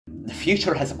The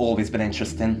future has always been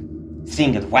interesting.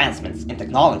 Seeing advancements in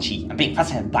technology and being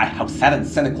fascinated by how sad and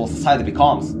cynical society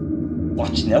becomes.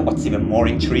 But you know what's even more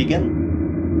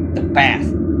intriguing? The past,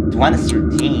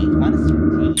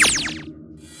 2013.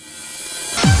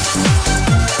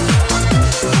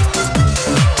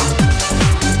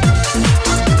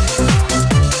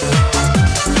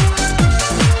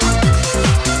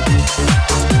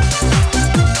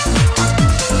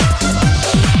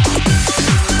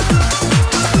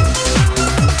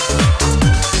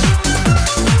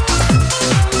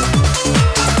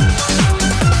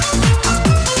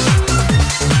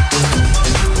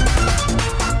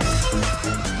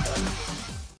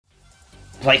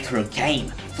 Play through a game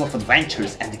full of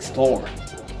adventures and explore,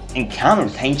 encounter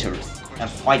dangers, and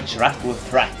fight dreadful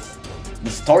threats. The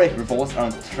story revolves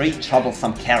around three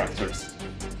troublesome characters.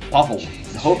 Pavel,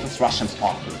 the hopeless Russian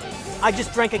pauper. I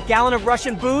just drank a gallon of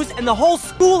Russian booze and the whole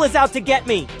school is out to get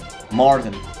me!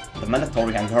 Martin, the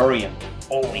mandatory Hungarian.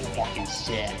 Holy fucking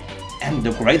shit. And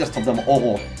the greatest of them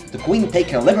all, the queen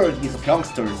taking liberties of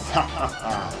youngsters.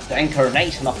 The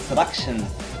incarnation of seduction,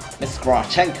 Miss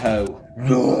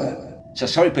Grachenko. She'll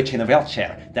surely put you in a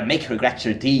wheelchair, then make you regret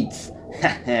your deeds.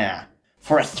 Haha.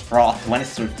 Forest Fraud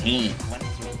 2013.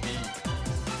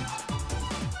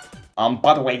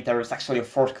 By the way, there's actually a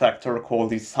fourth character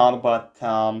called Lisan, but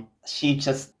she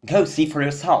just go see for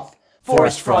yourself.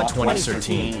 Forest Fraud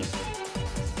 2013.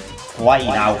 Play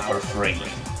now for free.